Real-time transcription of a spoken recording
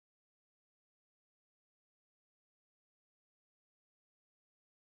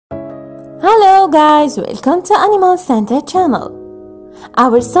guys, welcome to Animal Center channel.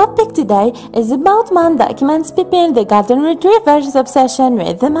 Our topic today is about man documents Pippin the golden retriever's obsession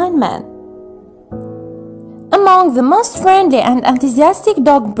with the Mailman. Among the most friendly and enthusiastic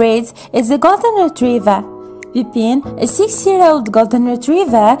dog breeds is the golden retriever. Pippin, a 6-year-old golden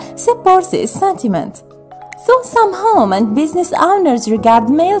retriever, supports this sentiment. Though some home and business owners regard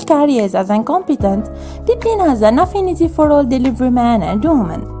mail carriers as incompetent, Pippin has an affinity for all delivery men and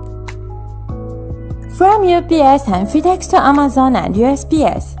women. From UPS and FedEx to Amazon and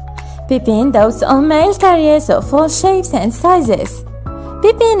USPS, Pippin dotes on mail carriers of all shapes and sizes.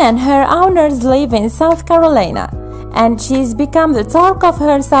 Pippin and her owners live in South Carolina, and she's become the talk of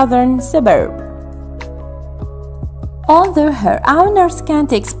her southern suburb. Although her owners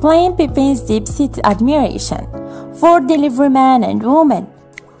can't explain Pippin's deep-seated admiration for delivery men and women,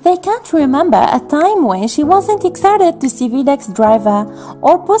 they can't remember a time when she wasn't excited to see FedEx driver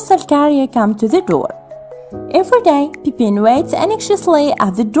or postal carrier come to the door. Every day, Pippin waits anxiously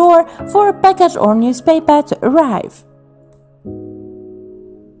at the door for a package or newspaper to arrive.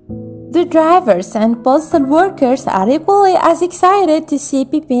 The drivers and postal workers are equally as excited to see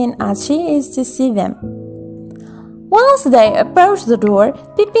Pippin as she is to see them. Once they approach the door,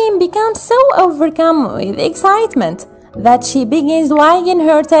 Pippin becomes so overcome with excitement that she begins wagging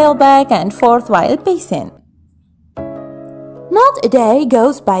her tail back and forth while pacing. Not a day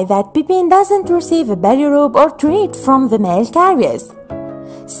goes by that Pippin doesn't receive a belly rub or treat from the mail carriers.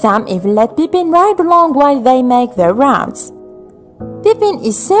 Some even let Pippin ride along while they make their rounds. Pippin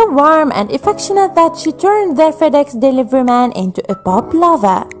is so warm and affectionate that she turned their FedEx delivery man into a pop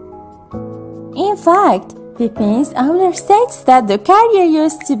lover. In fact, Pippin's owner states that the carrier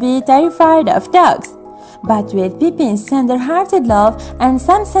used to be terrified of dogs, but with Pippin's tender-hearted love and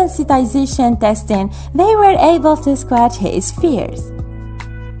some sensitization testing, they were able to squash his fears.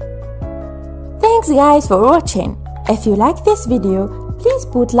 Thanks guys for watching. If you like this video, please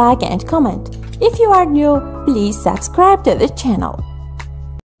put like and comment. If you are new, please subscribe to the channel.